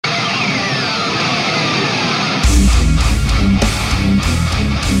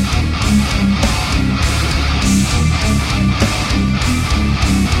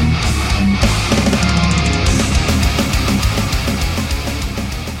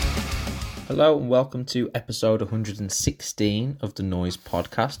Hello and welcome to episode 116 of the Noise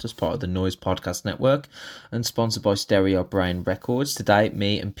Podcast as part of the Noise Podcast Network and sponsored by Stereo Brain Records. Today,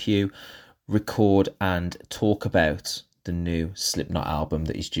 me and Pew record and talk about the new Slipknot album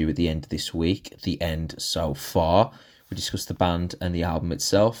that is due at the end of this week, The End So Far. We discuss the band and the album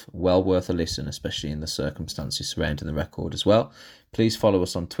itself. Well worth a listen, especially in the circumstances surrounding the record as well. Please follow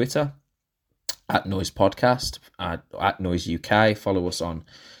us on Twitter at Noise Podcast, at Noise UK. Follow us on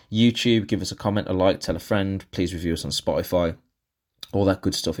YouTube, give us a comment, a like, tell a friend. Please review us on Spotify. All that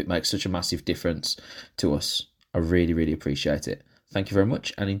good stuff. It makes such a massive difference to us. I really, really appreciate it. Thank you very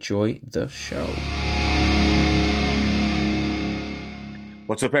much and enjoy the show.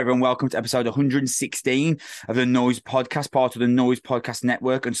 What's up, everyone? Welcome to episode 116 of the Noise Podcast, part of the Noise Podcast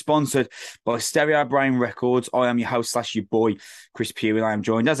Network and sponsored by Stereo Brain Records. I am your host / your boy, Chris Pugh, and I am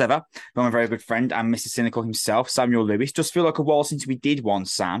joined, as ever, by my very good friend and Mr. Cynical himself, Samuel Lewis. Just feel like a while since we did one,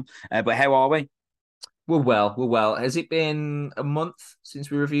 Sam, but how are we? We're well. Has it been a month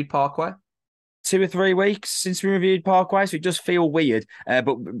since we reviewed Parkway? 2 or 3 weeks since we reviewed Parkway, so it does feel weird.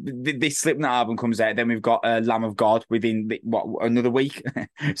 But this Slipknot album comes out, then we've got Lamb of God within another week.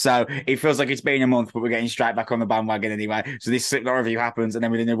 So it feels like it's been a month, but we're getting straight back on the bandwagon anyway. So this Slipknot review happens, and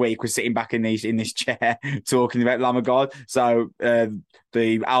then within a week we're sitting back in this chair talking about Lamb of God. So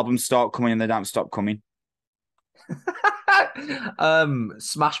the albums start coming and they don't stop coming.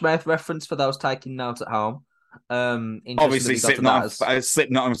 Smash Mouth reference for those taking notes at home. Obviously, Slipknot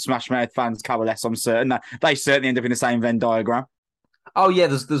and Smash Mouth fans coalesce. I'm certain that they certainly end up in the same Venn diagram. Oh yeah,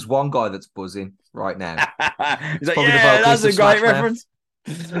 there's one guy that's buzzing right now. He's like, yeah, that's a great reference.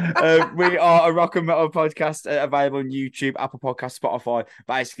 We are a rock and metal podcast available on YouTube, Apple Podcasts, Spotify,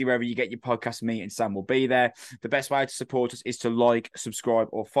 basically wherever you get your podcast. Me and Sam will be there. The best way to support us is to like, subscribe,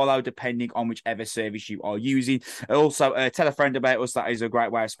 or follow, depending on whichever service you are using. Also, tell a friend about us. That is a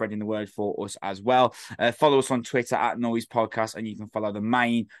great way of spreading the word for us as well. Follow us on Twitter at Noise Podcast, and you can follow the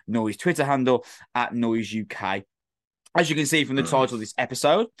main Noise Twitter handle at Noise UK. As you can see from the title of this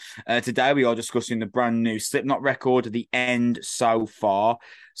episode, today we are discussing the brand new Slipknot record, The End So Far.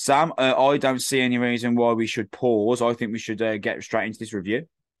 Sam, I don't see any reason why we should pause. I think we should get straight into this review.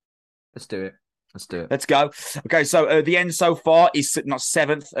 Let's do it. Let's go. Okay, so The End So Far is Slipknot's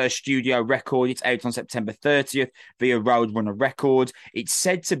 7th studio record. It's out on September 30th via Roadrunner Records. It's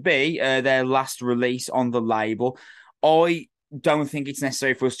said to be their last release on the label. I don't think it's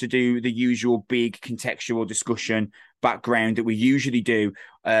necessary for us to do the usual big contextual discussion background that we usually do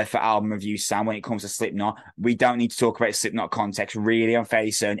for album reviews, Sam, when it comes to Slipknot. We don't need to talk about Slipknot context, really. I'm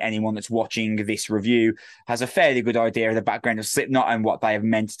fairly certain anyone that's watching this review has a fairly good idea of the background of Slipknot and what they have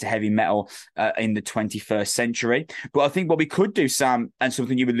meant to heavy metal in the 21st century. But I think what we could do, Sam, and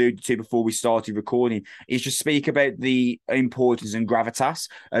something you alluded to before we started recording, is just speak about the importance and gravitas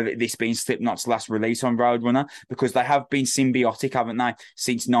of this being Slipknot's last release on Roadrunner, because they have been symbiotic, haven't they,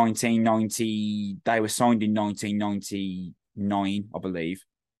 since 1990. They were signed in 1999, I believe.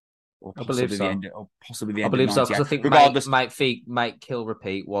 Or possibly the end of 98. Because I think regardless, Make Kill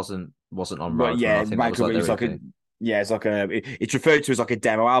Repeat wasn't on Roadrunner. Yeah, it's it's referred to as like a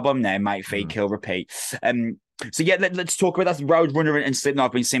demo album now. Make Feed Kill Repeat. So yeah, let's talk about that. Roadrunner and Slipknot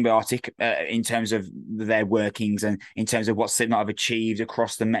have been symbiotic in terms of their workings and in terms of what Slipknot have achieved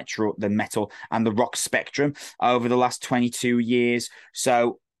across the metal and the rock spectrum over the last 22 years.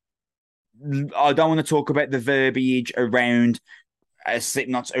 So I don't want to talk about the verbiage around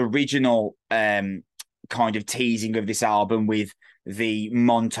Slipknot's original kind of teasing of this album with the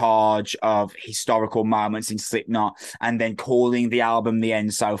montage of historical moments in Slipknot and then calling the album The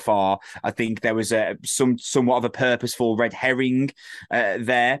End So Far. I think there was somewhat of a purposeful red herring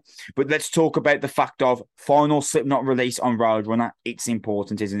there. But let's talk about the fact of final Slipknot release on Roadrunner. It's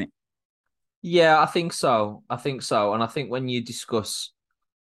important, isn't it? Yeah, I think so. And I think when you discuss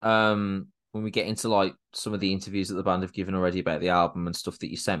when we get into like some of the interviews that the band have given already about the album and stuff that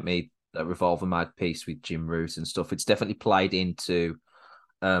you sent me, that Revolver Mag piece with Jim Root and stuff, it's definitely played into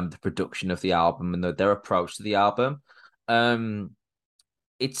the production of the album and their approach to the album.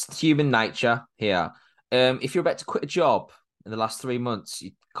 It's human nature here. If you're about to quit a job in the last 3 months,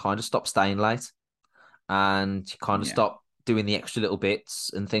 you kind of stop staying late and you kind of stop doing the extra little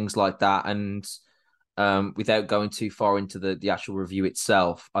bits and things like that. And without going too far into the actual review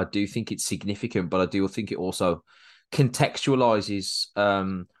itself, I do think it's significant, but I do think it also contextualizes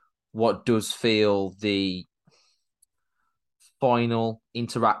what does feel the final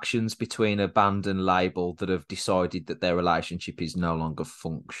interactions between a band and label that have decided that their relationship is no longer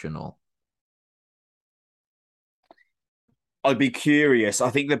functional. I'd be curious.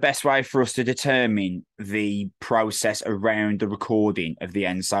 I think the best way for us to determine the process around the recording of the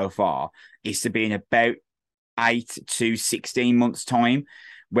end so far is to be in about 8 to 16 months' time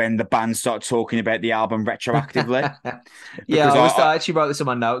when the band start talking about the album retroactively. Yeah, Because I actually wrote this in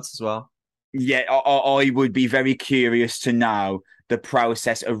my notes as well. yeah, I would be very curious to know the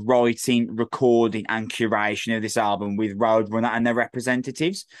process of writing, recording, and curation of this album with Roadrunner and their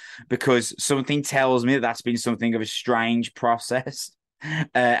representatives, because something tells me that that's been something of a strange process.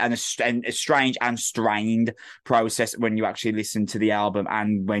 And a strange and strained process when you actually listen to the album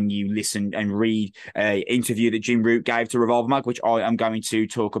and when you listen and read an interview that Jim Root gave to Revolver Mag, which I am going to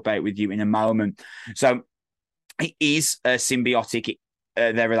talk about with you in a moment. So it is symbiotic,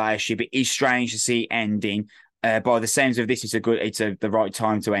 their relationship. It is strange to see ending. By the sense of this, the right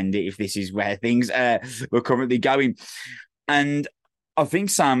time to end it if this is where things were currently going. And I think,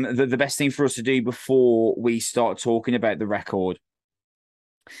 Sam, the best thing for us to do before we start talking about the record,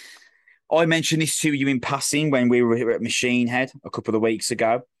 I mentioned this to you in passing when we were here at Machine Head a couple of weeks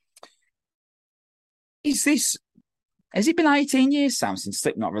ago. Has it been 18 years, Sam, since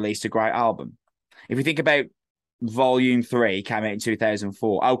Slipknot released a great album? If we think about Volume 3 came out in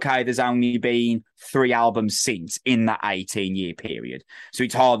 2004. Okay, there's only been 3 albums since in that 18-year period. So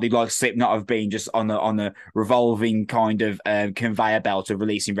it's hardly like Slipknot have been just on a revolving kind of conveyor belt of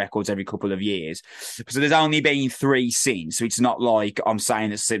releasing records every couple of years. So there's only been 3 since. So it's not like I'm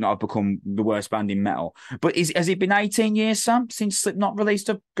saying that Slipknot have become the worst band in metal. But has it been 18 years, Sam, since Slipknot released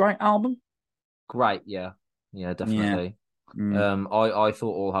a great album? Great, yeah, Yeah. definitely. I thought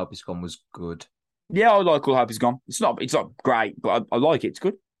All Hope Is Gone was good. Yeah, I like All Hope Is Gone. It's not great, but I like it. It's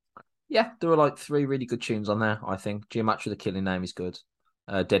good. Yeah, there were like 3 really good tunes on there, I think. Geometry the Killing Name is good.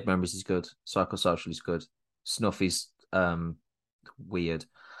 Dead Memories is good. Psychosocial is good. Snuff is weird.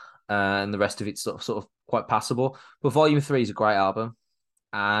 And the rest of it's sort of quite passable. But Volume 3 is a great album.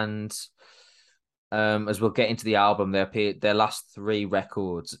 And as we'll get into the album, their last 3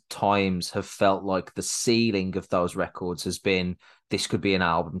 records at times have felt like the ceiling of those records has been, this could be an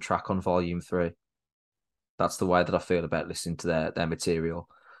album track on Volume 3. That's the way that I feel about listening to their material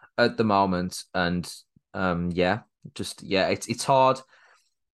at the moment. And it's hard.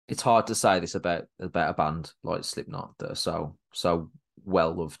 It's hard to say this about a band like Slipknot that are so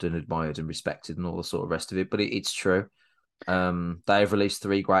well loved and admired and respected and all the sort of rest of it. But it's true. They've released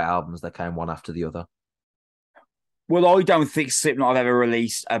 3 great albums that came one after the other. Well, I don't think Slipknot have ever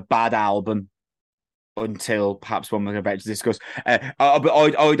released a bad album until perhaps one we're about to discuss. But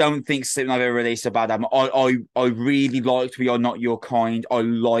I don't think Slipknot have ever released a bad album. I really liked We Are Not Your Kind. I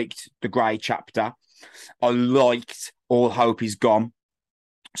liked The Grey Chapter. I liked All Hope Is Gone.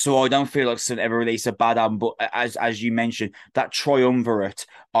 So I don't feel like Slipknot ever released a bad album. But as you mentioned, that triumvirate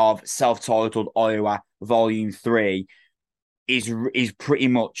of self-titled Iowa Volume 3 is pretty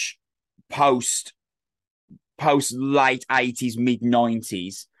much post late 80s, mid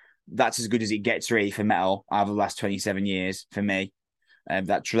 90s. That's as good as it gets really for metal over the last 27 years for me.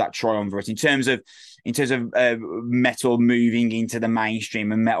 That triumvirate in terms of metal moving into the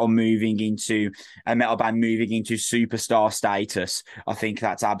mainstream and metal moving into a metal band moving into superstar status. I think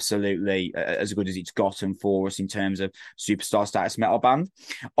that's absolutely as good as it's gotten for us in terms of superstar status metal band.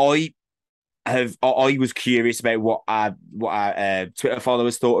 I was curious about what our Twitter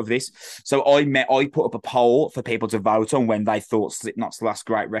followers thought of this. So I put up a poll for people to vote on when they thought Slipknot's last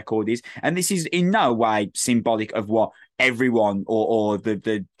great record is, and this is in no way symbolic of what everyone or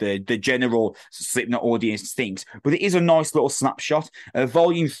the general Slipknot audience thinks, but it is a nice little snapshot.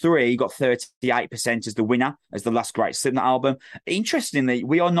 Volume 3 got 38% as the winner, as the last great Slipknot album. Interestingly,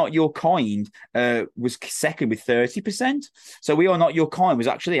 We Are Not Your Kind was second with 30%. So We Are Not Your Kind was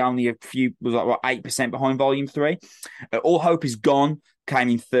actually only was like 8% behind Volume 3. All Hope Is Gone came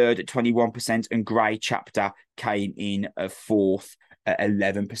in third at 21%, and Grey Chapter came in fourth at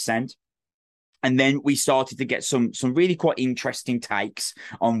 11%. And then we started to get some really quite interesting takes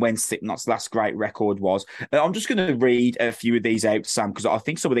on when Slipknot's last great record was. I'm just going to read a few of these out, Sam, because I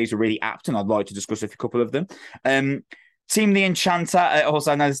think some of these are really apt, and I'd like to discuss a couple of them. Tim the Enchanter,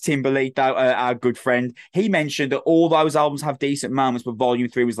 also known as Timberlake, our good friend, he mentioned that all those albums have decent moments, but Volume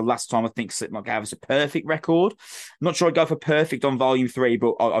 3 was the last time I think Slipknot gave us a perfect record. I'm not sure I'd go for perfect on Volume 3,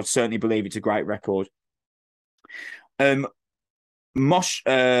 but I'd certainly believe it's a great record. Mosh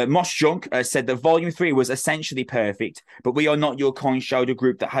Junk said that Volume 3 was essentially perfect, but We Are Not Your Kind showed a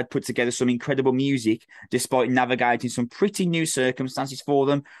group that had put together some incredible music despite navigating some pretty new circumstances for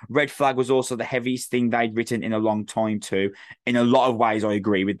them. Red Flag was also the heaviest thing they'd written in a long time too. In a lot of ways, I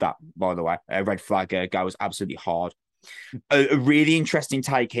agree with that, by the way. Red Flag goes absolutely hard. A really interesting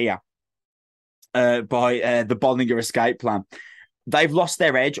take here. by the Bollinger Escape Plan. They've lost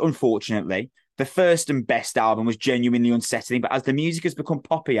their edge, unfortunately. The first and best album was genuinely unsettling, but as the music has become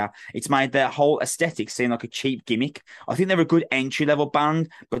poppier, it's made their whole aesthetic seem like a cheap gimmick. I think they're a good entry level band,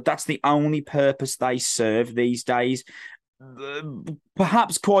 but that's the only purpose they serve these days.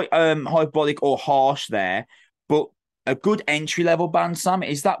 Perhaps quite hyperbolic or harsh there, but a good entry level band, Sam.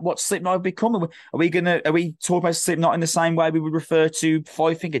 Is that what Slipknot have become? Are we talking about Slipknot in the same way we would refer to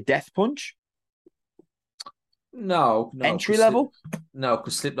Five Finger Death Punch? No, Entry level? No,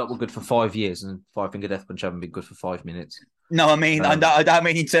 because Slipknot were good for 5 years, and Five Finger Death Punch haven't been good for 5 minutes. No, I mean, I don't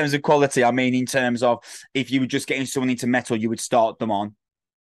mean in terms of quality. I mean in terms of if you were just getting someone into metal, you would start them on,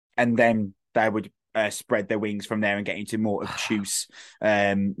 and then they would spread their wings from there and get into more obtuse,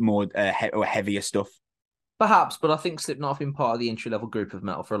 more or heavier stuff. Perhaps, but I think Slipknot have been part of the entry level group of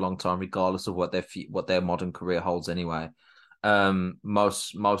metal for a long time, regardless of what their modern career holds. Anyway,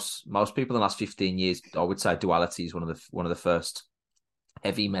 most people in the last 15 years, I would say, Duality is one of the first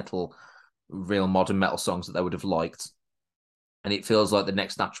heavy metal, real modern metal songs that they would have liked, and it feels like the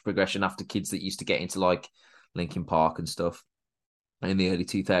next natural progression after kids that used to get into like Linkin Park and stuff in the early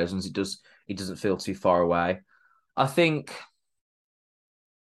 2000s. It doesn't feel too far away. I think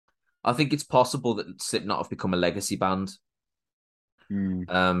it's possible that Slipknot have become a legacy band.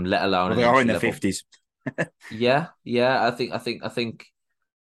 Let alone well, they are in their 50s. Yeah.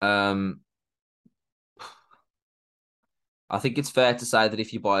 Um, I think it's fair to say that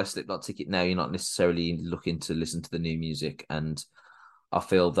if you buy a Slipknot ticket now, you're not necessarily looking to listen to the new music. And I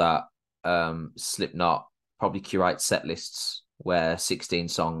feel that Slipknot probably curate set lists where 16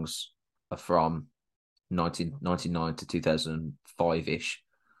 songs are from 1999 to 2005-ish.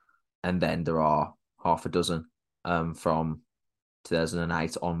 And then there are half a dozen from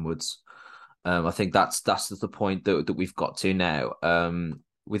 2008 onwards. I think that's the point that we've got to now.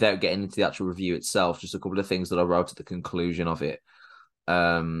 Without getting into the actual review itself, just a couple of things that I wrote at the conclusion of it.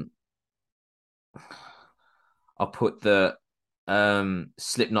 I put that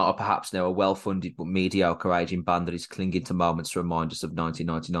Slipknot are perhaps now a well-funded but mediocre aging band that is clinging to moments to remind us of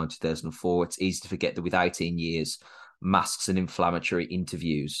 1999, 2004. It's easy to forget that with 18 years, masks and inflammatory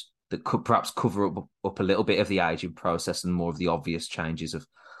interviews that could perhaps cover up a little bit of the aging process and more of the obvious changes of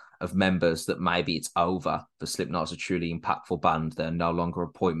members, that maybe it's over. The Slipknot is a truly impactful band. They're no longer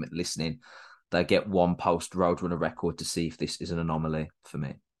appointment listening. They get one post Roadrunner record to see if this is an anomaly for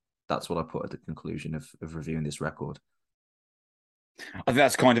me. That's what I put at the conclusion of reviewing this record. I think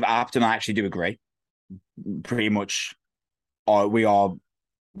that's kind of apt, and I actually do agree. Pretty much, we are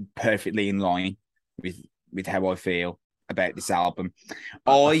perfectly in line with how I feel about this album.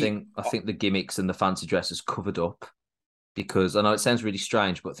 I think the gimmicks and the fancy dress is covered up, because I know it sounds really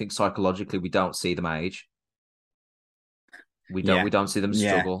strange, but I think psychologically we don't see them age. We don't see them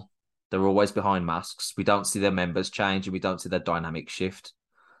struggle. Yeah. They're always behind masks. We don't see their members change, and we don't see their dynamic shift.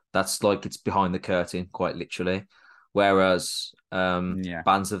 That's like it's behind the curtain, quite literally. Whereas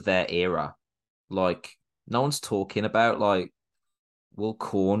bands of their era, like no one's talking about like, will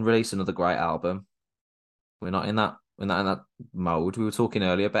Korn release another great album? We're not in that mode. We were talking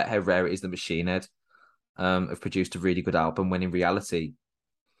earlier about how rare it is that Machine Head have produced a really good album, when in reality,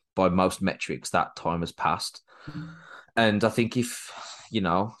 by most metrics, that time has passed. And I think if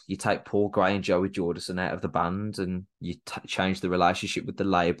you take Paul Gray and Joey Jordison out of the band, and you change the relationship with the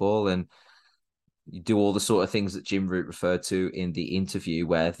label, and you do all the sort of things that Jim Root referred to in the interview,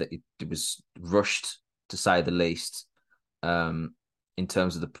 where it was rushed, to say the least, in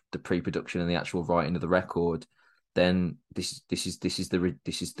terms of the pre-production and the actual writing of the record, then this is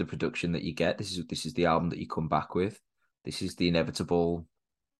the production that you get. This is the album that you come back with. This is the inevitable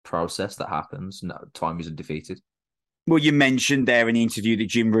process that happens. No, time is undefeated. Well, you mentioned there in the interview that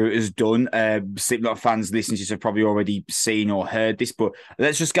Jim Root has done. Slipknot fans listening to this have probably already seen or heard this, but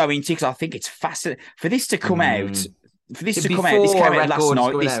let's just go into it, because I think it's fascinating for this to come out. For this to come out, this came out last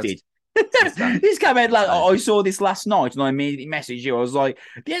night. This did. This came out like I saw this last night, and I immediately messaged you. I was like,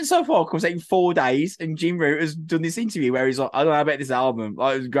 the end so far comes out in 4 days, and Jim Root has done this interview where he's like, I don't know about this album.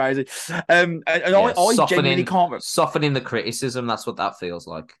 Like, it was crazy. I genuinely can't softening the criticism. That's what that feels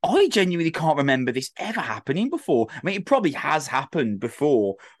like. I genuinely can't remember this ever happening before. I mean, it probably has happened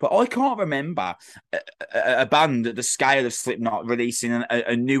before, but I can't remember a band at the scale of Slipknot releasing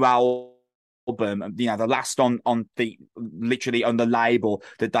a new album the last on the literally on the label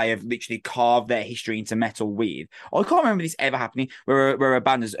that they have literally carved their history into metal with. I can't remember this ever happening where a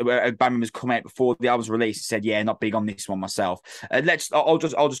band member's come out before the album's released and said, "Yeah, not big on this one myself." I'll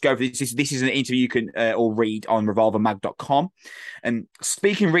just go for this. This is an interview you can all read on revolvermag.com. And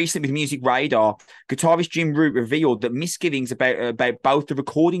speaking recently with Music Radar, guitarist Jim Root revealed that misgivings about both the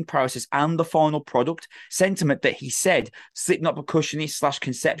recording process and the final product, sentiment that he said Slipknot percussionist slash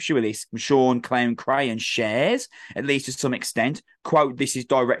conceptualist Sean Crayon shares, at least to some extent. Quote, this is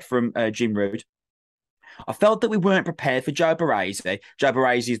direct from Jim Root. I felt that we weren't prepared for Joe Barresi. Joe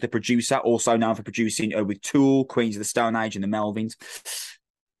Barresi is the producer, also known for producing with Tool, Queens of the Stone Age, and the Melvins.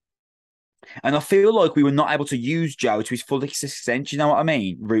 And I feel like we were not able to use Joe to his full extent. You know what I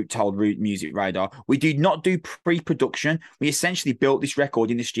mean? Root told Root Music Radar. We did not do pre-production. We essentially built this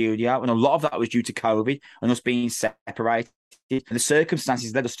record in the studio, and a lot of that was due to COVID and us being separated. And the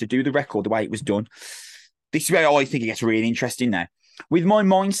circumstances led us to do the record the way it was done. This is where I think it gets really interesting now. With my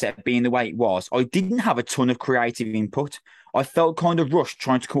mindset being the way it was, I didn't have a ton of creative input. I felt kind of rushed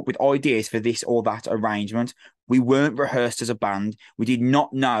trying to come up with ideas for this or that arrangement. We weren't rehearsed as a band. We did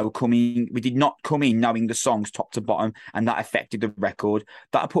not come in knowing the songs top to bottom, and that affected the record.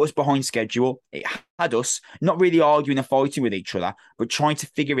 That put us behind schedule. It had us not really arguing and fighting with each other, but trying to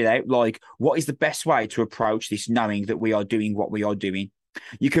figure it out, like, what is the best way to approach this, knowing that we are doing what we are doing.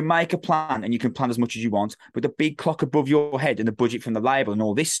 You can make a plan and you can plan as much as you want, but the big clock above your head and the budget from the label and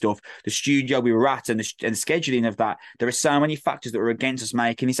all this stuff, the studio we were at and the scheduling of that, there are so many factors that were against us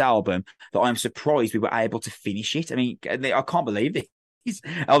making this album that I'm surprised we were able to finish it. I mean, I can't believe this.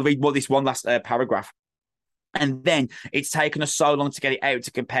 I'll read this one last paragraph. And then it's taken us so long to get it out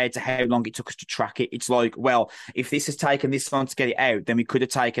to compare to how long it took us to track it. It's like, well, if this has taken this long to get it out, then we could have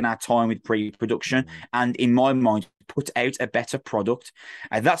taken our time with pre-production and, in my mind, put out a better product.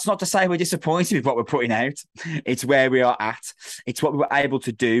 And that's not to say we're disappointed with what we're putting out. It's where we are at. It's what we were able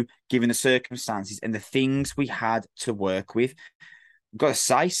to do given the circumstances and the things we had to work with. I've got to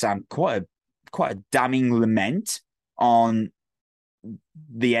say, Sam, quite a damning lament on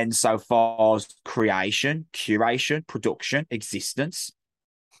the end so far's creation, curation, production, existence.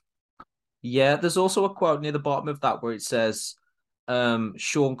 Yeah, there's also a quote near the bottom of that where it says,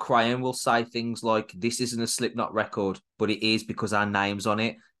 Sean Crayon will say things like, this isn't a Slipknot record, but it is because our name's on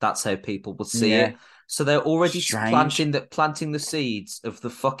it. That's how people will see it. So they're already planting the seeds of the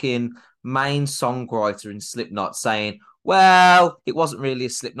fucking main songwriter in Slipknot saying, well, it wasn't really a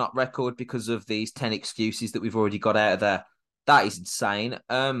Slipknot record because of these 10 excuses that we've already got out of there. That is insane.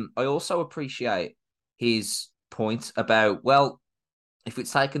 I also appreciate his point about, well, if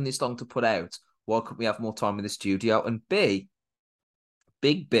it's taken this long to put out, why couldn't we have more time in the studio? And Big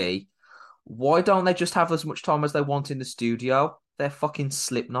B, why don't they just have as much time as they want in the studio? They're fucking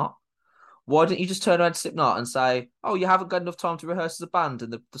Slipknot. Why don't you just turn around to Slipknot and say, oh, you haven't got enough time to rehearse as a band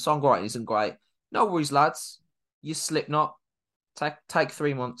and the songwriting isn't great? No worries, lads. You Slipknot. Take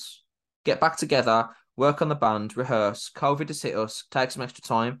 3 months. Get back together. Work on the band, rehearse. COVID has hit us, take some extra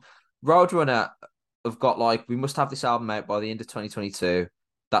time. Roadrunner have got we must have this album out by the end of 2022.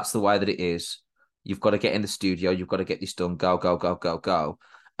 That's the way that it is. You've got to get in the studio. You've got to get this done. Go, go, go, go, go.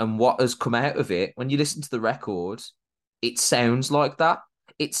 And what has come out of it, when you listen to the record, it sounds like that.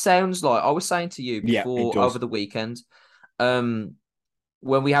 It sounds like, I was saying to you before over the weekend,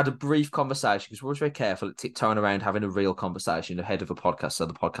 when we had a brief conversation, because we're always very careful at tiptoeing around having a real conversation ahead of a podcast so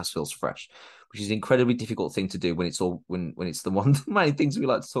the podcast feels fresh, which is an incredibly difficult thing to do when it's when it's the one many things we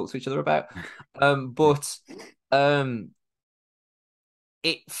like to talk to each other about. But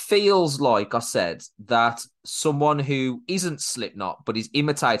it feels like I said that someone who isn't Slipknot but is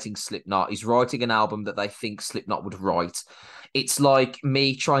imitating Slipknot is writing an album that they think Slipknot would write. It's like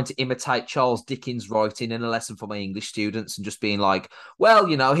me trying to imitate Charles Dickens' writing in a lesson for my English students and just being like, well,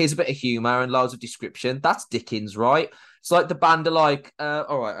 here's a bit of humour and loads of description. That's Dickens, right? It's like the band are like,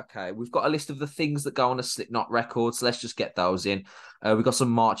 all right, okay, we've got a list of the things that go on a Slipknot record, so let's just get those in. We've got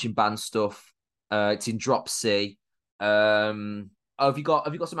some marching band stuff. It's in drop C. Have you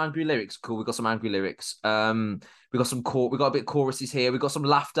got some angry lyrics? Cool, we've got some angry lyrics. We've got a bit of choruses here. We've got some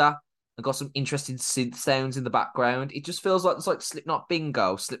laughter. I've got some interesting synth sounds in the background. It just feels like it's like Slipknot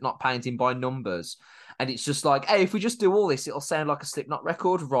bingo, Slipknot painting by numbers. And it's just like, hey, if we just do all this, it'll sound like a Slipknot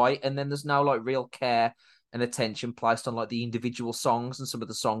record, right? And then there's no real care and attention placed on the individual songs and some of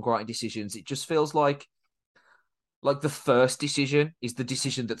the songwriting decisions. It just feels like the first decision is the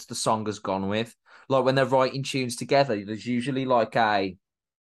decision that the song has gone with. Like when they're writing tunes together, there's usually a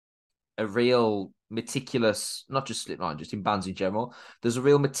real meticulous, not just Slipknot, just in bands in general. There's a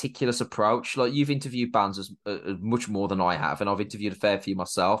real meticulous approach. Like you've interviewed bands as much more than I have, and I've interviewed a fair few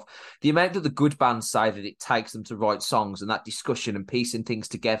myself. The amount that the good bands say that it takes them to write songs and that discussion and piecing things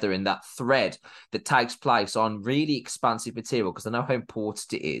together in that thread that takes place on really expansive material, because I know how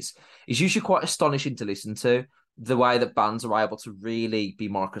important it is usually quite astonishing to listen to. The way that bands are able to really be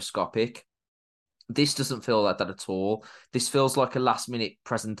microscopic. This doesn't feel like that at all. This feels like a last minute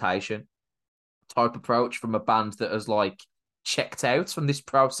presentation type approach from a band that has like checked out from this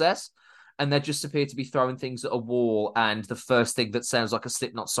process, and they just appear to be throwing things at a wall, and the first thing that sounds like a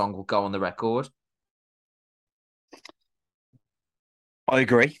Slipknot song will go on the record. I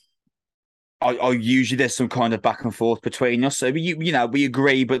agree. I usually there's some kind of back and forth between us. So we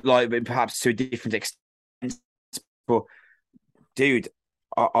agree, but like perhaps to a different extent. But dude,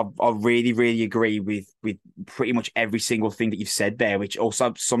 I really, really agree with pretty much every single thing that you've said there, which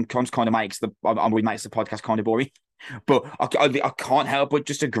also sometimes kind of makes the podcast kind of boring. But I can't help but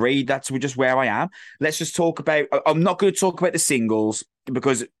just agree that's just where I am. Let's just talk about. I'm not going to talk about the singles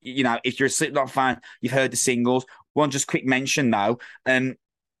because if you're a Slipknot fan, you've heard the singles. One just quick mention though.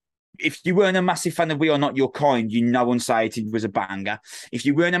 If you weren't a massive fan of We Are Not Your Kind, Unsighted was a banger. If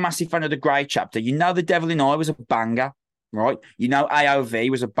you weren't a massive fan of The Grey Chapter, The Devil in I was a banger, right? AOV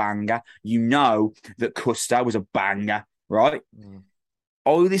was a banger. That Custer was a banger, right? Mm.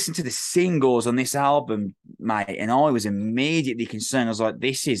 I listened to the singles on this album, mate, and I was immediately concerned. I was like,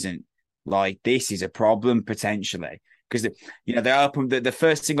 this is a problem potentially. Because the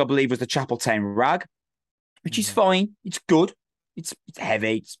first thing I believe was the Chapeltown Rag, which is fine. It's good. It's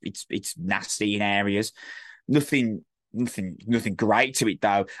heavy. It's nasty in areas. Nothing great to it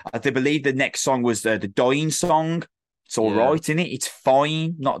though. I believe the next song was the Dying Song. It's all right in it. It's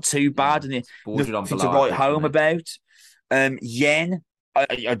fine, not too bad, and nothing to write home about. Yen,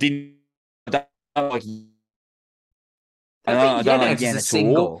 I didn't. I don't like Yen at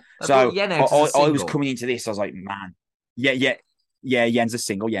all. So I was coming into this. I was like, man, yeah, Yen's a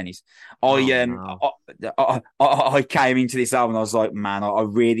single. Yen is. I came into this album. I was like, man, I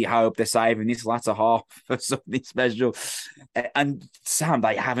really hope they're saving this latter half for something special. And Sam,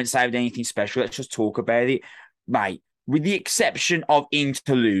 they haven't saved anything special. Let's just talk about it, mate. With the exception of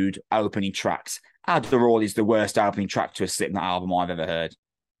interlude opening tracks, Adderall is the worst opening track to a Slipknot album I've ever heard.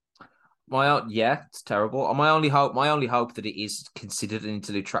 It's terrible. My only hope that it is considered an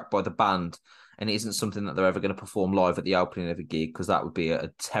interlude track by the band, and it isn't something that they're ever going to perform live at the opening of a gig, because that would be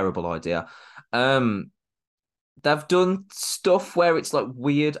a terrible idea. They've done stuff where it's like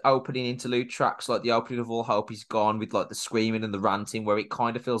weird opening interlude tracks, like the opening of All Hope Is Gone with like the screaming and the ranting, where it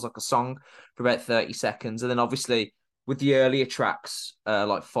kind of feels like a song for about 30 seconds. And then obviously with the earlier tracks,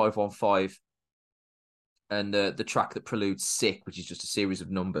 like 515 and the track that preludes Sick, which is just a series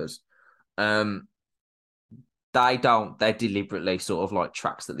of numbers, they're deliberately sort of like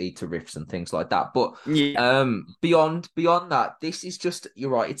tracks that lead to riffs and things like that. But beyond that, this is just,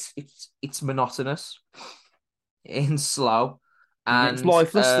 you're right, it's monotonous and slow, and it's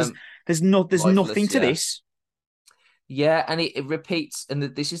lifeless. There's nothing to this. Yeah, and it repeats, and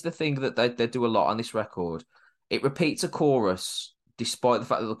this is the thing that they do a lot on this record. It repeats a chorus despite the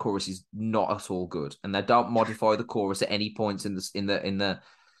fact that the chorus is not at all good, and they don't modify the chorus at any point in the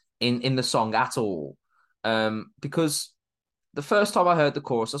song at all. Because the first time I heard the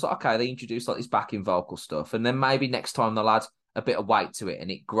chorus, I was like, okay, they introduced like this backing vocal stuff, and then maybe next time they'll add a bit of weight to it,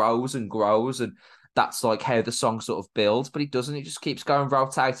 and it grows and grows, and that's like how the song sort of builds. But it doesn't. It just keeps going,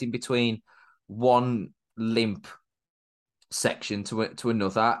 rotating between one limp section to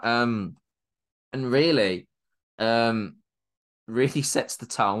another. And really, really sets the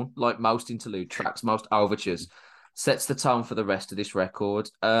tone. Like most interlude tracks, most overtures, sets the tone for the rest of this record.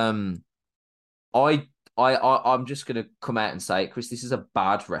 I'm just gonna come out and say it, Chris. This is a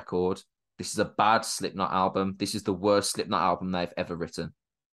bad record. This is a bad Slipknot album. This is the worst Slipknot album they've ever written.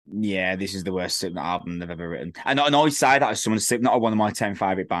 Yeah, this is the worst Slipknot album they've ever written. And I say that as someone, Slipknot are one of my 10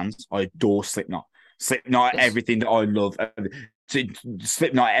 favourite bands. I adore Slipknot. Slipknot, yes. Everything that I love.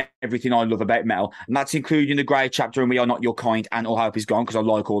 Slipknot, everything I love about metal. And that's including The Grey Chapter and We Are Not Your Kind and All Hope Is Gone, because I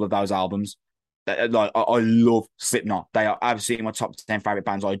like all of those albums. Like, I love Slipknot. They are absolutely my top 10 favourite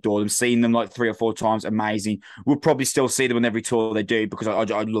bands. I adore them. Seen them like 3 or 4 times. Amazing. We'll probably still see them on every tour they do, because I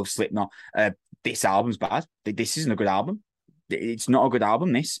love Slipknot. This album's bad. This isn't a good album. It's not a good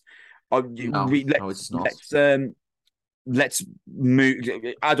album. This. It's not. Let's move.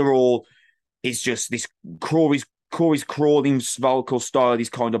 Adderall is just this Corey's crawling vocal style is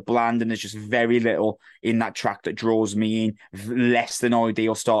kind of bland, and there's just very little in that track that draws me in. Less than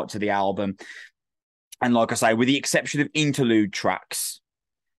ideal start to the album. And like I say, with the exception of interlude tracks,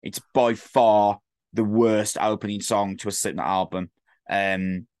 it's by far the worst opening song to a Slipknot album,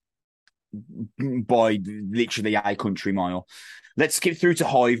 by literally a country mile. Let's skip through to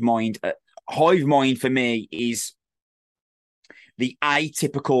Hive Mind. Hive Mind for me is the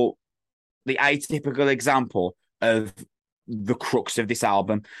atypical example of the crux of this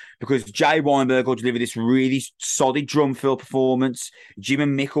album, because Jay Weinberg will deliver this really solid drum fill performance. Jim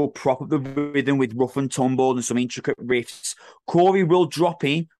and Mick will prop up the rhythm with rough and tumble and some intricate riffs. Corey will drop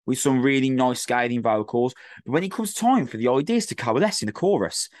in with some really nice scathing vocals. But when it comes time for the ideas to coalesce in the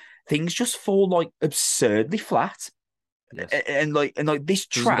chorus, things just fall like absurdly flat. Yes. And like this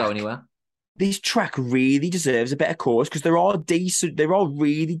Doesn't go track, anywhere. this track really deserves a better chorus, because there are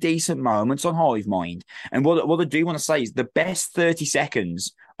really decent moments on Hive Mind. And what I do want to say is the best 30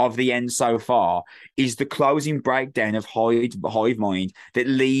 seconds of the end so far is the closing breakdown of Hive Mind that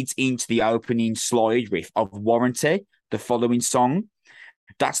leads into the opening slide riff of Warranty, the following song.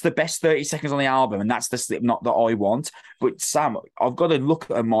 That's the best 30 seconds on the album, and that's the Slipknot that I want. But Sam, I've got to look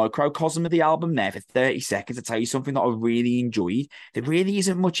at a microcosm of the album there for 30 seconds to tell you something that I really enjoyed. There really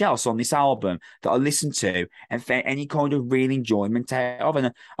isn't much else on this album that I listened to and found any kind of real enjoyment out of.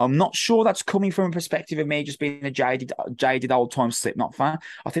 And I'm not sure that's coming from a perspective of me just being a jaded old time Slipknot fan.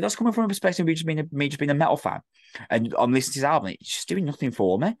 I think that's coming from a perspective of me just being a metal fan. And I'm listening to this album, it's just doing nothing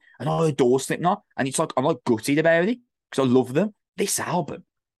for me. And I adore Slipknot, and it's like I'm like gutted about it because I love them. This album,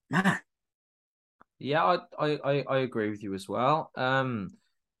 man. Yeah, I agree with you as well.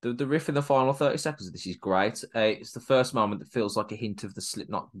 The riff in the final 30 seconds of this is great. It's the first moment that feels like a hint of the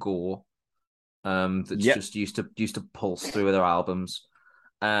Slipknot gore. That's Yep. just used to pulse through their albums,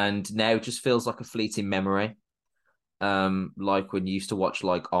 and now it just feels like a fleeting memory. Like when you used to watch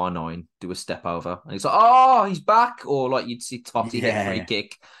like R9 do a step over, and it's like, oh, he's back, or like you'd see Totti get a free Yeah.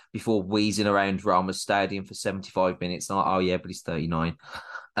 kick before wheezing around Roma Stadium for 75 minutes. And like, oh yeah, but he's 39.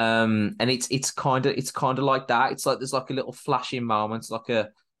 And it's kind of like that. It's like there's like a little flashing moment, like a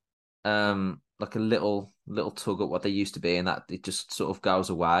little tug at what they used to be, and that it just sort of goes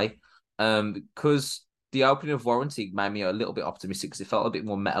away. Because the opening of Warranty made me a little bit optimistic because it felt a bit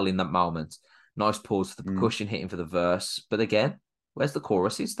more metal in that moment. Nice pause for the Mm. percussion hitting for the verse, but again, where's the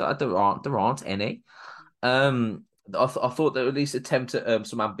choruses? There aren't any. I thought they would at least attempt at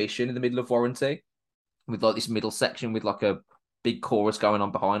some ambition in the middle of Warranty with like this middle section with like a big chorus going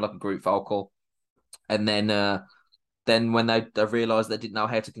on behind, like a group vocal, and then when they realised they didn't know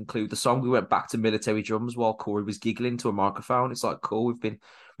how to conclude the song, we went back to military drums while Corey was giggling to a microphone. It's like cool,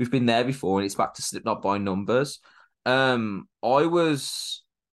 we've been there before, and it's back to Slipknot by numbers.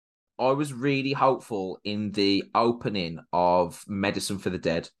 I was really hopeful in the opening of Medicine for the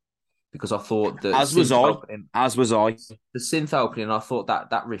Dead because I thought the As was synth I. opening, As was I. the synth opening, I thought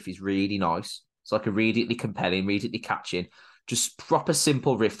that riff is really nice. It's like immediately compelling, immediately catching, just proper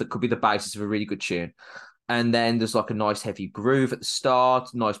simple riff that could be the basis of a really good tune. And then there's like a nice heavy groove at the start,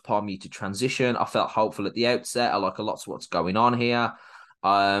 nice palm muted transition. I felt hopeful at the outset. I like a lot of what's going on here.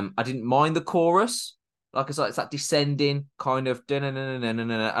 I didn't mind the chorus. Like I said, it's that descending kind of and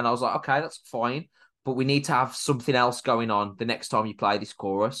I was like, okay, that's fine. But we need to have something else going on the next time you play this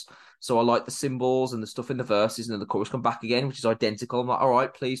chorus. So I like the cymbals and the stuff in the verses, and then the chorus come back again, which is identical. I'm like, all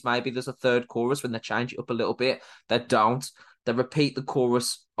right, please, maybe there's a third chorus when they change it up a little bit. They don't. They repeat the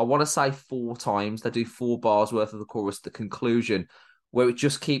chorus, I want to say 4 times. They do 4 bars worth of the chorus, the conclusion, where it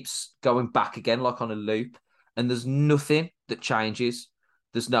just keeps going back again, like on a loop. And there's nothing that changes.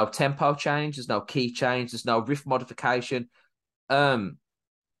 There's no tempo change, there's no key change, there's no riff modification. Um,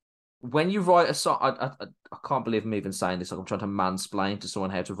 when you write a song, I can't believe I'm even saying this. Like I'm trying to mansplain to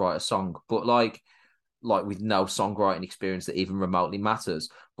someone how to write a song, but like with no songwriting experience that even remotely matters.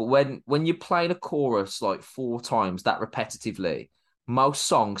 But when you're playing a chorus like 4 times that repetitively, most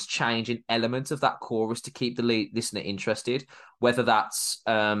songs change an element of that chorus to keep the listener interested, whether that's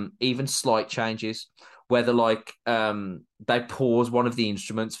even slight changes, whether like they pause one of the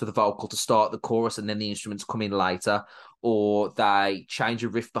instruments for the vocal to start the chorus and then the instruments come in later, or they change a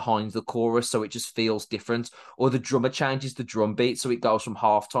riff behind the chorus so it just feels different, or the drummer changes the drum beat so it goes from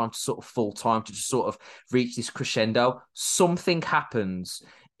half time to sort of full time to just sort of reach this crescendo. Something happens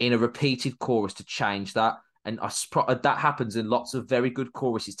in a repeated chorus to change that. And that happens in lots of very good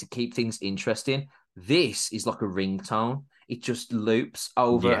choruses to keep things interesting. This is like a ringtone. It just loops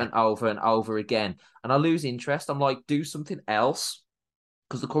over Yeah. and over and over again. And I lose interest. I'm like, do something else.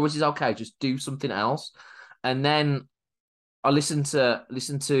 Because the chorus is okay, just do something else. And then I listened to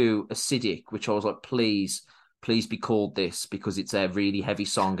Acidic, which I was like, please be called this because it's a really heavy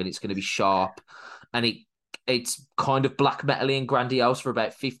song and it's going to be sharp, and it's kind of black metal and grandiose for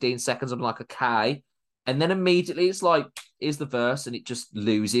about 15 seconds. I'm like, okay, and then immediately it's like here's the verse, and it just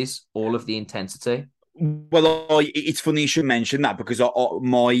loses all of the intensity. Well, it's funny you should mention that because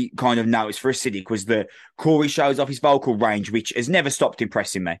my kind of notice for Acidic was that Corey shows off his vocal range, which has never stopped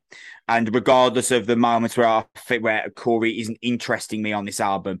impressing me. And regardless of the moments where Corey isn't interesting me on this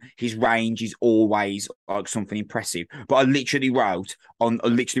album, his range is always like something impressive. But I literally wrote for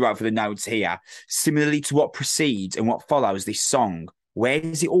the notes here, similarly to what precedes and what follows this song. Where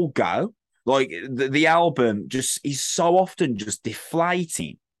does it all go? Like the album just is so often just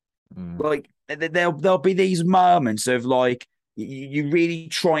deflating. Like there'll be these moments of like you really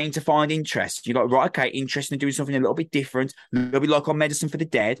trying to find interest. You're like, right, okay, interested in doing something a little bit different, a little bit like on Medicine for the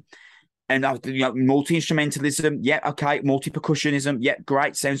Dead, and multi instrumentalism. Yeah, okay, multi percussionism. Yeah,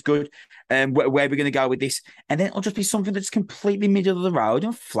 great, sounds good. Where are we going to go with this? And then it'll just be something that's completely middle of the road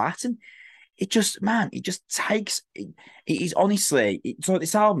and flat, and it just takes. It is honestly, it's like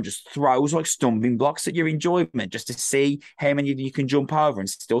this album just throws like stumbling blocks at your enjoyment just to see how many you can jump over and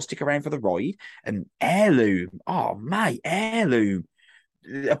still stick around for the ride. And Heirloom, oh mate, Heirloom.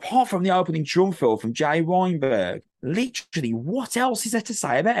 Apart from the opening drum fill from Jay Weinberg, literally, what else is there to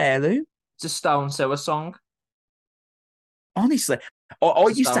say about Heirloom? It's a Stone Sour song. Honestly, I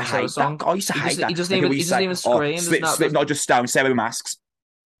It's a used to Stone Sour hate that. song. I used to hate that. He doesn't Like even we he doesn't say, even oh, scream. Slipknot just Stone Sour with masks.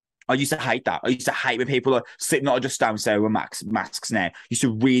 I used to hate that. I used to hate when people are Slipknot or just Stone Sour with masks now. I used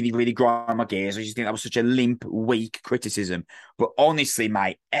to really, really grind my gears. I used to think that was such a limp, weak criticism. But honestly,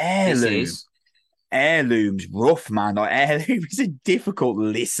 mate, Heirloom's rough, man. Like Heirloom is a difficult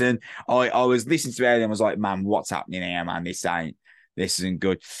listen. I was listening to Heirloom and was like, man, what's happening here, man? This isn't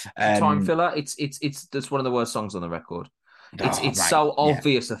good. Time filler. It's that's one of the worst songs on the record. It's Mate, so yeah.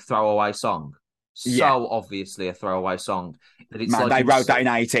 obvious a throwaway song. Yeah. So obviously a throwaway song that it's Man, like they it was wrote that in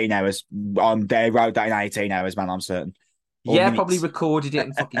 18 hours. They wrote that in 18 hours, man, I'm certain. Or yeah, probably minutes. recorded it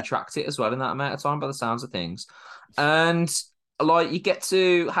and fucking tracked it as well in that amount of time by the sounds of things. And like you get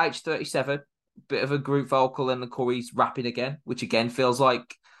to H37, bit of a group vocal and the Corey's rapping again, which again feels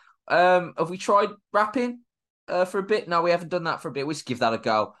like have we tried rapping for a bit? No, we haven't done that for a bit. We should give that a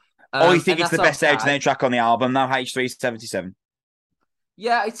go. I think And it's the that's best out okay. and track on the album now, H377.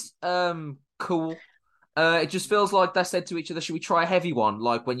 Yeah, it's cool. It just feels like they said to each other, should we try a heavy one?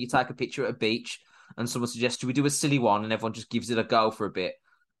 Like when you take a picture at a beach and someone suggests, should we do a silly one? And everyone just gives it a go for a bit.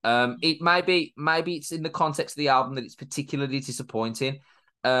 It maybe it's in the context of the album that it's particularly disappointing.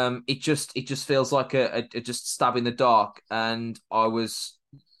 It just feels like a just stab in the dark, and I was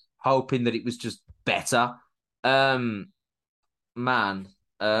hoping that it was just better. Um, man,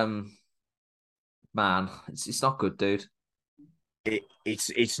 um, it's not good, dude.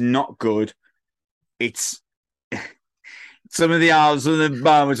 It's not good. It's some of the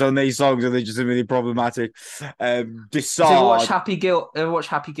moments on these songs are just really problematic. Did Dissard, Ever watch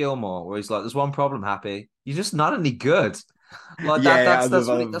Happy Gilmore, where he's like, "There's one problem, Happy. You're just not any good." Like that. yeah, That's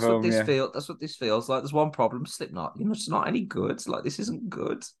what film, this yeah. feels. That's what this feels like. There's one problem, Slipknot. You're just not any good. Like this isn't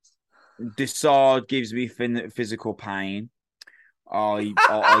good. Dissard gives me physical pain. I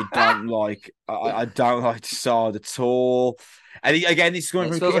don't like I don't like Dissard at all. And again, this is going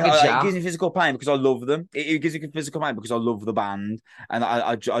It from feels like a it gives jam. me physical pain because I love them. It gives me physical pain because I love the band, and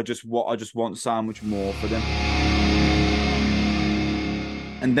I just want so much more for them.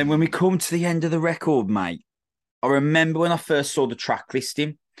 And then when we come to the end of the record, mate, I remember when I first saw the track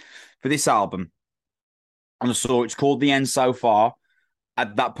listing for this album, and I saw it's called The End So Far.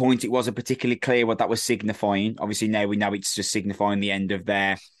 At that point, it wasn't particularly clear what that was signifying. Obviously, now we know it's just signifying the end of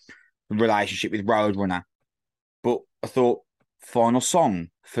their relationship with Roadrunner. But I thought, final song,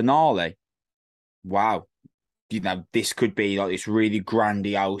 finale. Wow. This could be like this really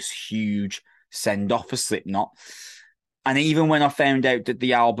grandiose, huge send off for Slipknot. And even when I found out that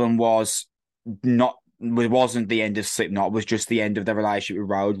the album wasn't the end of Slipknot, was just the end of their relationship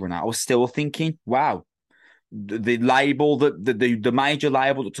with Roadrunner, I was still thinking, wow, the label that the major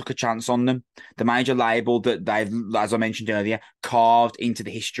label that took a chance on them, the major label that they've, as I mentioned earlier, carved into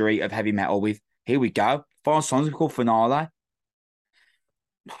the history of heavy metal with. Here we go. Final song's called Finale.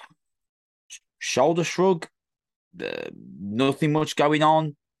 Shoulder shrug. Nothing much going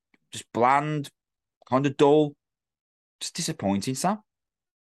on. Just bland, kind of dull. Just disappointing, Sam.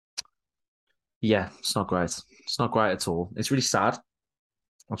 Yeah, it's not great. It's not great at all. It's really sad,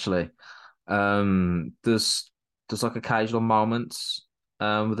 actually. There's like occasional moments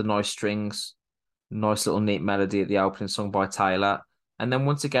with the nice strings, nice little neat melody at the opening song by Taylor, and then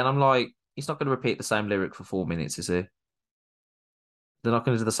once again I'm like, he's not going to repeat the same lyric for 4 minutes, is he? They're not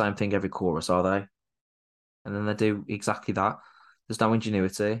going to do the same thing every chorus, are they? And then they do exactly that. There's no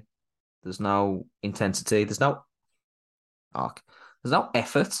ingenuity. There's no intensity. There's no arc. There's no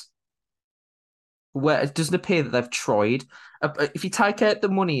effort. where it doesn't appear that they've tried. If you take out the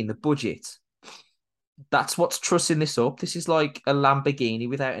money in the budget, that's what's trussing this up. This is like a Lamborghini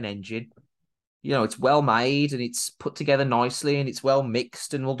without an engine. It's well made and it's put together nicely and it's well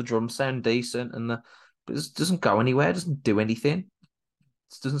mixed and all the drums sound decent but it doesn't go anywhere, it doesn't do anything.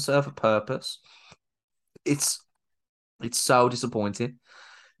 It doesn't serve a purpose. It's it's so disappointing.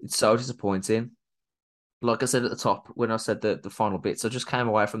 It's so disappointing. Like I said at the top when I said the final bits, I just came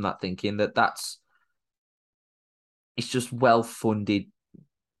away from that thinking it's just well funded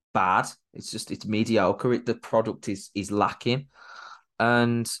bad. It's mediocre. The product is lacking,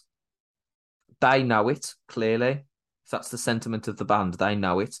 and they know it clearly. If that's the sentiment of the band, they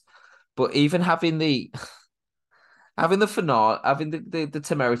know it. But even having the having the finale, having the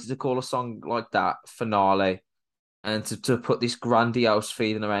temerity to call a song like that finale, and to put this grandiose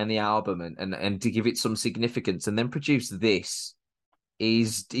feeling around the album and to give it some significance, and then produce this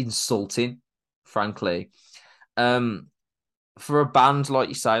is insulting, frankly. Um, for a band like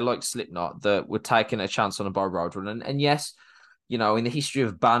you say, like Slipknot, that were taking a chance on a Bar Roadrunner, and yes, in the history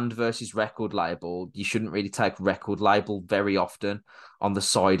of band versus record label, you shouldn't really take record label very often on the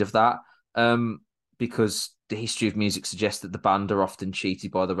side of that, because the history of music suggests that the band are often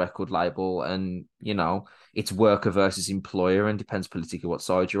cheated by the record label, and it's worker versus employer, and depends politically what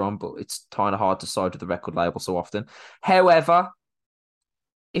side you're on, but it's kind of hard to side with the record label so often. However,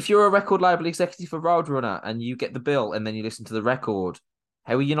 if you're a record label executive for Roadrunner and you get the bill and then you listen to the record,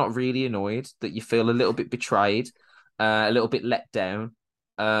 how are you not really annoyed that you feel a little bit betrayed, a little bit let down?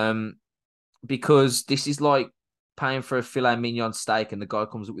 Because this is like paying for a filet mignon steak and the guy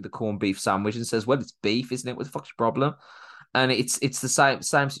comes up with a corned beef sandwich and says, "Well, it's beef, isn't it? What the fuck's your problem?" And it's the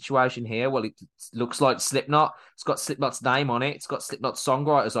same situation here. Well, it looks like Slipknot. It's got Slipknot's name on it. It's got Slipknot's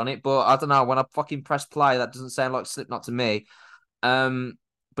songwriters on it. But I don't know. When I fucking press play, that doesn't sound like Slipknot to me.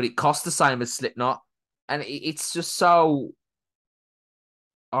 But it costs the same as Slipknot, and it's just so.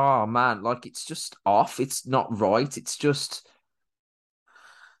 Oh man, like it's just off. It's not right. It's just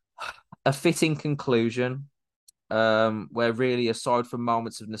a fitting conclusion. Where really, aside from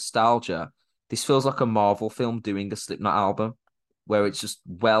moments of nostalgia, this feels like a Marvel film doing a Slipknot album, where it's just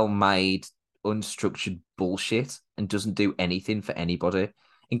well made, unstructured bullshit and doesn't do anything for anybody,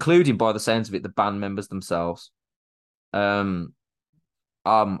 including by the sounds of it, the band members themselves. Um,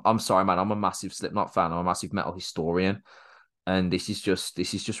 I'm sorry, man. I'm a massive Slipknot fan. I'm a massive metal historian, and this is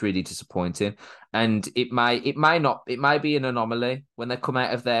just really disappointing. And it may be an anomaly when they come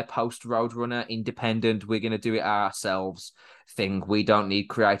out of their post Roadrunner independent. We're gonna do it ourselves thing. We don't need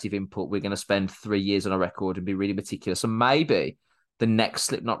creative input. We're gonna spend 3 years on a record and be really meticulous. So maybe the next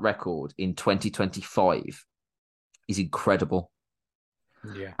Slipknot record in 2025 is incredible,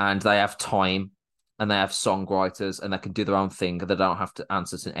 Yeah. and they have time and they have songwriters and they can do their own thing and they don't have to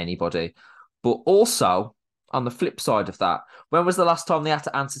answer to anybody. But also, on the flip side of that, when was the last time they had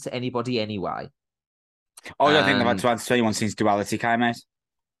to answer to anybody anyway? I don't think they've had And to answer to anyone since Duality came out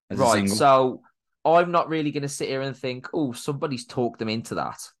as a right, single. so I'm not really going to sit here and think, oh, somebody's talked them into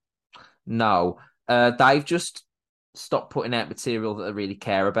that. No, they've just stopped putting out material that they really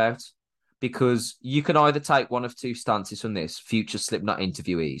care about, because you can either take one of two stances from this, future Slipknot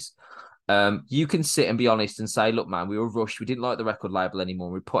interviewees. You can sit and be honest and say, look, man, we were rushed. We didn't like the record label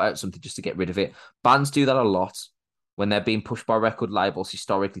anymore. We put out something just to get rid of it. Bands do that a lot when they're being pushed by record labels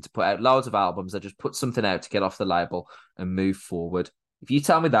historically to put out loads of albums. They just put something out to get off the label and move forward. If you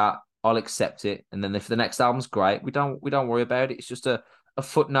tell me that, I'll accept it. And then if the next album's great, we don't worry about it. It's just a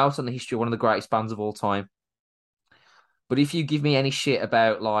footnote on the history of one of the greatest bands of all time. But if you give me any shit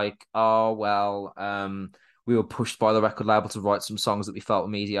about like, oh well, we were pushed by the record label to write some songs that we felt were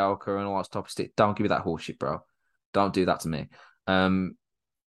mediocre and all that stuff, don't give me that horseshit, bro. Don't do that to me. Um,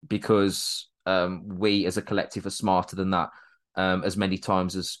 because we as a collective are smarter than that. As many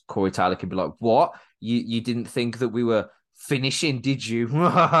times as Corey Taylor can be like, "What? You didn't think that we were finishing, did you?"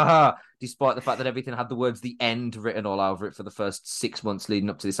 Despite the fact that everything had the words "the end" written all over it for the first 6 months leading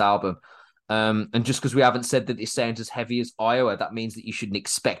up to this album. And just because we haven't said that it sounds as heavy as Iowa, that means that you shouldn't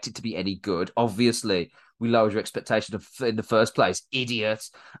expect it to be any good. Obviously, we lowered your expectation in the first place, idiot.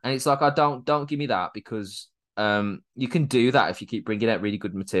 And it's like, I don't give me that, because you can do that if you keep bringing out really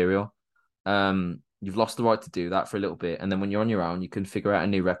good material. You've lost the right to do that for a little bit, and then when you're on your own, you can figure out a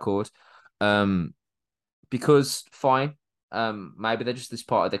new record. Um, because fine, maybe they're just this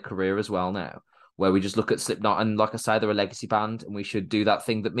part of their career as well now, where we just look at Slipknot and, like I say, they're a legacy band, and we should do that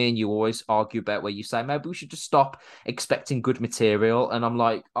thing that me and you always argue about, where you say maybe we should just stop expecting good material, and I'm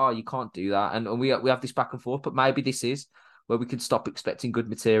like, oh, you can't do that, and we have this back and forth, but maybe this is where we could stop expecting good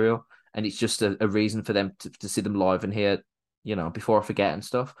material, and it's just a reason for them to see them live and hear, before I forget and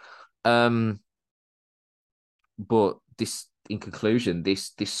stuff. Um, but this, in conclusion,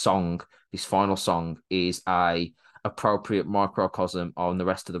 this song, this final song, is a appropriate microcosm on the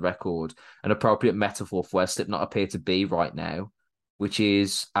rest of the record, an appropriate metaphor for where Slipknot appear to be right now, which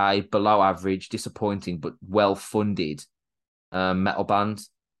is a below average, disappointing but well funded metal band.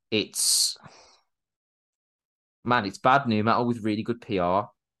 It's Man, it's bad new metal with really good PR.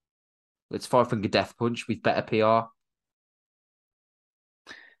 It's Five Finger Death Punch with better PR.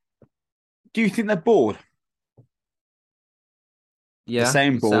 Do you think they're bored? The Yeah,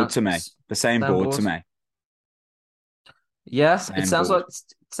 same it bored sounds to me. The same bored to soundboard. me. Yeah, Same bored.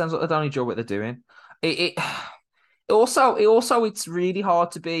 it sounds like they don't enjoy what they're doing. It also it's really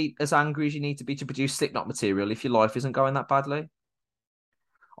hard to be as angry as you need to be to produce Slipknot material if your life isn't going that badly.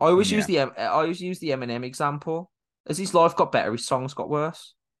 Yeah, I always use the Eminem example. As his life got better, his songs got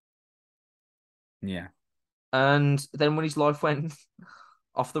worse. yeah. And then when his life went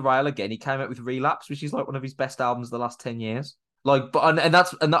off the rail again, he came out with Relapse, which is like one of his best albums of the last 10 years. Like, but I'm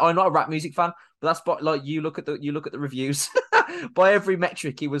not a rap music fan, but that's but like you look at the reviews. By every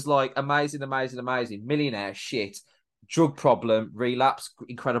metric, he was like amazing, amazing, amazing. Millionaire, shit, drug problem, Relapse,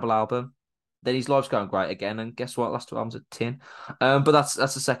 incredible album. Then his life's going great again, and guess what? Last two albums are tin. But that's a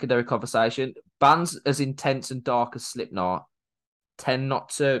secondary conversation. Bands as intense and dark as Slipknot tend not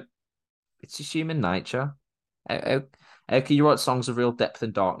to. It's just human nature. How, how can you write songs of real depth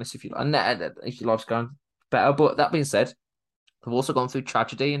and darkness if your life's going better? But that being said, they've also gone through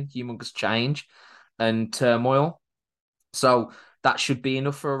tragedy and humongous change and turmoil. So that should be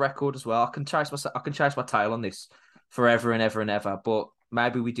enough for a record as well. I can chase my tail on this forever and ever and ever. But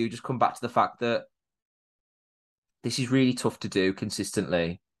maybe we do just come back to the fact that this is really tough to do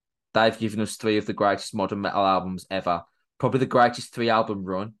consistently. They've given us three of the greatest modern metal albums ever, probably the greatest 3 album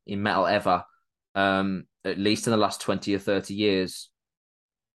run in metal ever, at least in the last 20 or 30 years.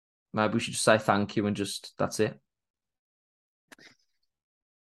 Maybe we should just say thank you and just that's it.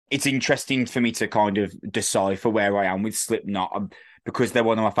 It's interesting for me to kind of decipher where I am with Slipknot because they're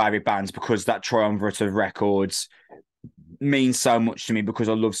one of my favorite bands, because that triumvirate of records means so much to me, because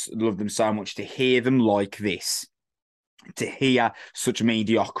I love them so much. To hear them like this, to hear such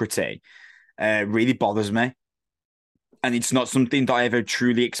mediocrity, really bothers me. And it's not something that I ever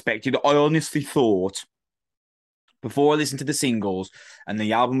truly expected. I honestly thought, before I listened to the singles and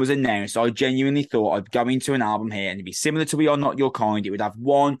the album was announced, I genuinely thought I'd go into an album here and it'd be similar to We Are Not Your Kind. It would have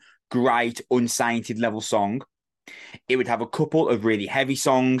one great unsainted level song. It would have a couple of really heavy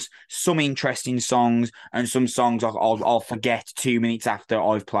songs, some interesting songs, and some songs I'll forget 2 minutes after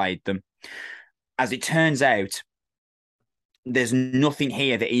I've played them. As it turns out, there's nothing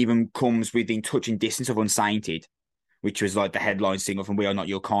here that even comes within touching distance of Unsainted, which was like the headline single from We Are Not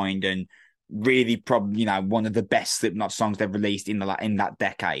Your Kind, and really probably one of the best Slipknot songs they've released in that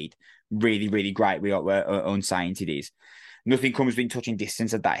decade. Really, really great. We Are Unsainted is. Nothing comes within touching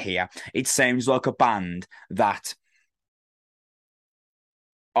distance of that here. It sounds like a band that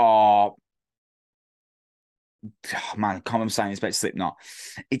are, oh man, I can't remember saying this about Slipknot.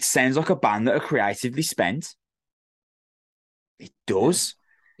 It sounds like a band that are creatively spent. It does.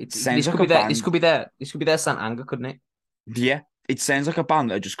 It sounds like a band. This could be their Saint Anger, couldn't it? Yeah, it sounds like a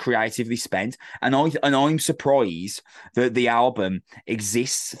band that are just creatively spent, and I'm surprised that the album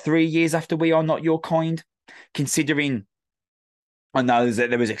exists 3 years after We Are Not Your Kind, considering I know that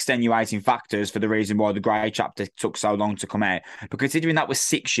there was extenuating factors for the reason why the Grey chapter took so long to come out. But considering that was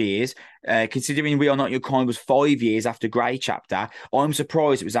 6 years, considering We Are Not Your Kind was 5 years after Grey chapter, I'm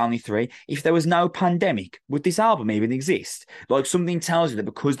surprised it was only 3. If there was no pandemic, would this album even exist? Like, something tells you that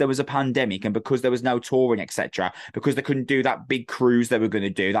because there was a pandemic and because there was no touring, etc., because they couldn't do that big cruise they were going to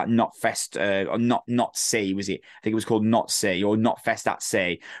do, that Not Fest, or Not Sea, was it? I think it was called Not Sea or Not Fest at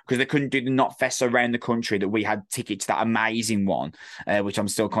Sea, because they couldn't do the Not Fest around the country that we had tickets, that amazing one. Which I'm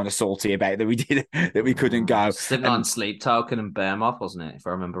still kind of salty about that we did that we couldn't go. Slipknot and Sleep Token and Behemoth, wasn't it? If I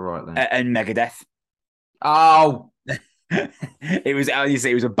remember rightly. And Megadeth. Oh, It was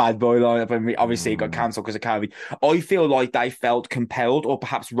obviously, it was a bad boy lineup, and obviously it got cancelled because of COVID. I feel like they felt compelled, or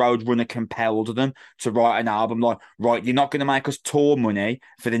perhaps Roadrunner compelled them to write an album like, right, you're not going to make us tour money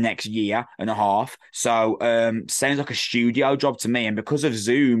for the next year and a half, so sounds like a studio job to me. And because of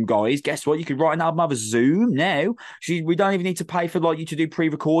Zoom, guys, guess what? You could write an album over Zoom now. So we don't even need to pay for like you to do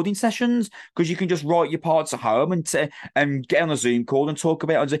pre-recording sessions, because you can just write your parts at home and get on a Zoom call and talk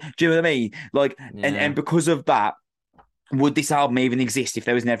about it. Do you know what I mean? Like, yeah. and because of that, Would this album even exist if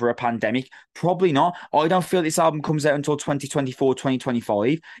there was never a pandemic? Probably not. I don't feel this album comes out until 2024,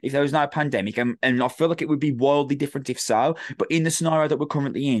 2025 if there was no pandemic. And I feel like it would be wildly different if so. But in the scenario that we're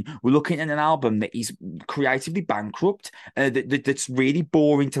currently in, we're looking at an album that is creatively bankrupt, that's really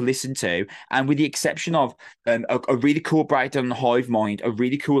boring to listen to. And with the exception of a really cool breakdown on Hive Mind, a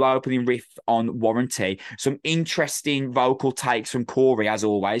really cool opening riff on Warranty, some interesting vocal takes from Corey, as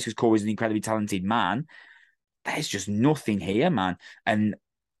always, because Corey's an incredibly talented man. There's just nothing here, man. And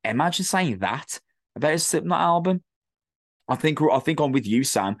imagine saying that about a Slipknot album. I think I'm with you,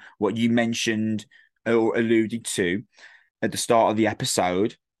 Sam. What you mentioned or alluded to at the start of the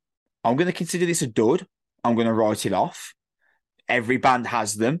episode. I'm going to consider this a dud. I'm going to write it off. Every band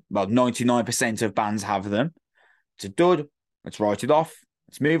has them. Well, 99% of bands have them. It's a dud. Let's write it off.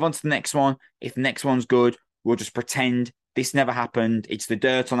 Let's move on to the next one. If the next one's good, we'll just pretend this never happened. It's the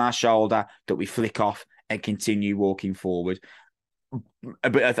dirt on our shoulder that we flick off and continue walking forward.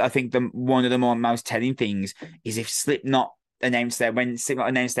 But I think one of the most telling things is if Slipknot announced their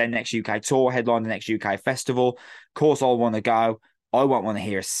next UK tour, headline the next UK festival, of course I'll want to go. I won't want to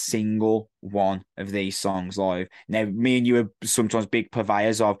hear a single one of these songs live. Now, me and you are sometimes big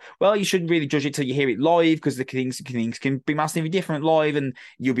purveyors of, well, you shouldn't really judge it till you hear it live because the things can be massively different live, and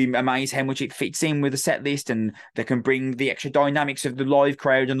you'll be amazed how much it fits in with the set list, and they can bring the extra dynamics of the live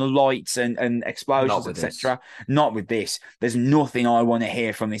crowd and the lights and explosions, etc. Not with this. There's nothing I want to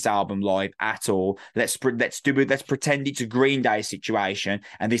hear from this album live at all. Let's do it. Let's pretend it's a Green Day situation,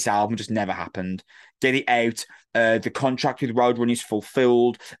 and this album just never happened. Get it out. The contract with Roadrunner is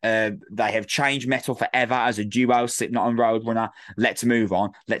fulfilled. They have changed metal forever as a duo, Slipknot and Roadrunner. Let's move on.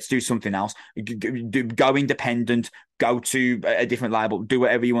 Let's do something else. Go independent. Go to a different label. Do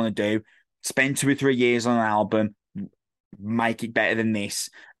whatever you want to do. Spend 2 or 3 years on an album. Make it better than this.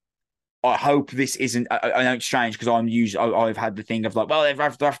 I hope this isn't. I know it's strange because I've had the thing of like, well,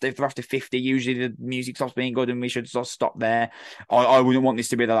 if they're after 50, usually the music stops being good and we should just stop there. I wouldn't want this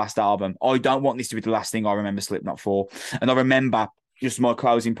to be the last album. I don't want this to be the last thing I remember Slipknot for. And I remember, just my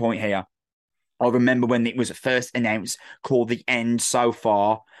closing point here, I remember when it was first announced, called The End So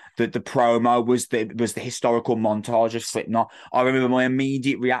Far, that the promo was the historical montage of Slipknot. I remember my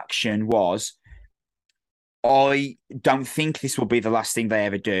immediate reaction was, I don't think this will be the last thing they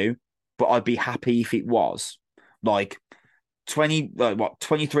ever do, but I'd be happy if it was. Like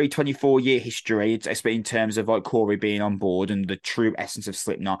 23, 24 year history, it's in terms of like Corey being on board and the true essence of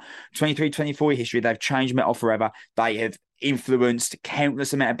Slipknot. 23, 24 year history, they've changed metal forever. They have influenced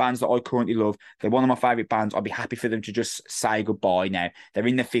countless amount of bands that I currently love. They're one of my favorite bands. I'd be happy for them to just say goodbye now. They're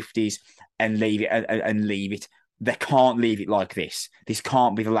in the 50s and leave it and leave it. They can't leave it like this. This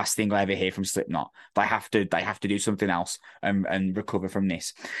can't be the last thing I ever hear from Slipknot. They have to do something else and recover from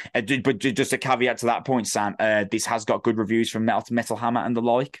this. But just a caveat to that point, Sam. This has got good reviews from Metal Hammer and the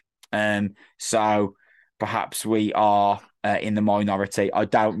like. So perhaps we are in the minority. I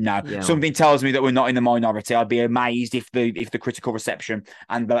don't know. Yeah. Something tells me that we're not in the minority. I'd be amazed if the critical reception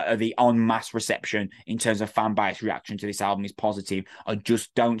and the en masse reception in terms of fan base reaction to this album is positive. I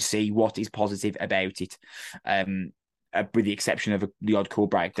just don't see what is positive about it. With the exception of the odd cool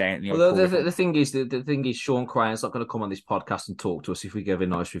breakdown. The thing is, Sean Crane's not going to come on this podcast and talk to us if we give a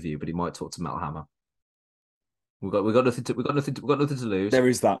nice review, but he might talk to Metal Hammer. We've got nothing to lose. There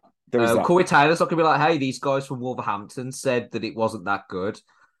is that. Corey Taylor's not going to be like, hey, these guys from Wolverhampton said that it wasn't that good,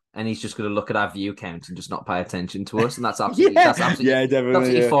 and he's just going to look at our view count and just not pay attention to us, and that's absolutely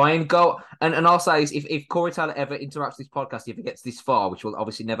absolutely fine. Go and I'll say is if Corey Taylor ever interacts with this podcast, if it gets this far, which will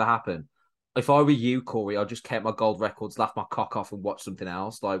obviously never happen. If I were you, Corey, I'd just count my gold records, laugh my cock off, and watch something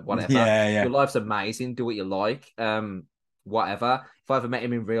else, like whatever. Yeah. Your life's amazing. Do what you like. Whatever. If I ever met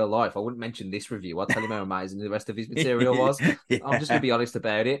him in real life, I wouldn't mention this review. I'd tell him how amazing the rest of his material was. Yeah. I'm just going to be honest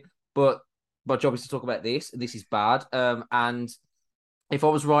about it. But my job is to talk about this, and this is bad. And if I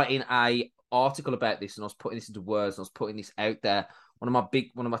was writing a article about this, and I was putting this into words, and I was putting this out there, one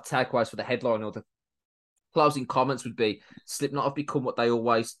of my takeaways for the headline or the closing comments would be: Slipknot have become what they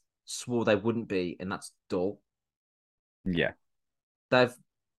always swore they wouldn't be, and that's dull. Yeah, they've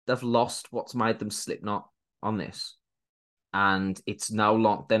lost what's made them Slipknot on this. And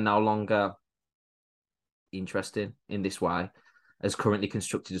they're no longer interesting in this way, as currently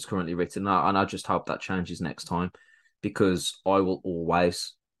constructed, as currently written. And I just hope that changes next time, because I will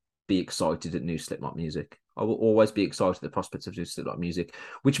always be excited at new Slipknot music. I will always be excited at the prospects of new Slipknot music,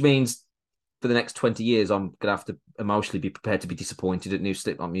 which means for the next 20 years, I'm going to have to emotionally be prepared to be disappointed at new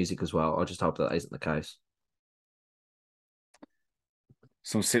Slipknot music as well. I just hope that isn't the case.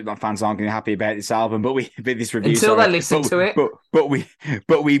 some Slipknot fans aren't going to be happy about this album, but this review Until they listen to it. But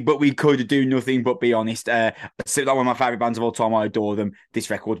we could do nothing but be honest. Slipknot, one of my favorite bands of all time. I adore them. This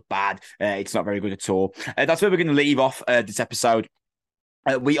record's bad. It's not very good at all. That's where we're going to leave off this episode.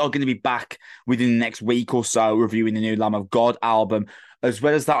 We are going to be back within the next week or so reviewing the new Lamb of God album. As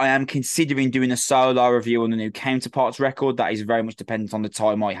well as that, I am considering doing a solo review on the new Counterparts record. That is very much dependent on the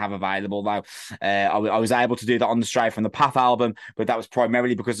time I have available, though. I was able to do that on the Stray from the Path album, but that was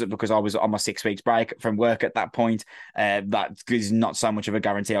primarily because I was on my 6 weeks break from work at that point. That is not so much of a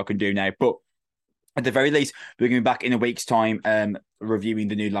guarantee I can do now. But at the very least, we're going to be back in a week's time reviewing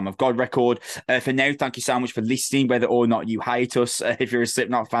the new Lamb of God record. For now, thank you so much for listening, whether or not you hate us. If you're a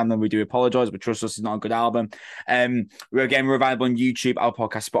Slipknot fan, then we do apologise, but trust us, it's not a good album. We're available on YouTube, our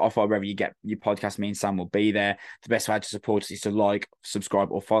podcast, Spotify, wherever you get your podcast. Me and Sam will be there. The best way to support us is to like,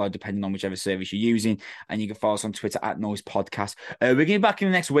 subscribe, or follow, depending on whichever service you're using. And you can follow us on Twitter at Noise Podcast. We're going to be back in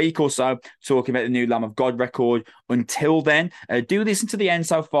the next week or so talking about the new Lamb of God record. Until then, do listen to the end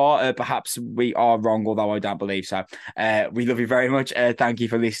so far. Perhaps we are wrong, although I don't believe so. We love you very much. Thank you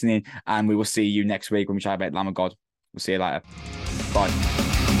for listening, and we will see you next week when we chat about Lamb of God. We'll see you later.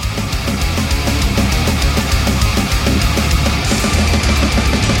 Bye.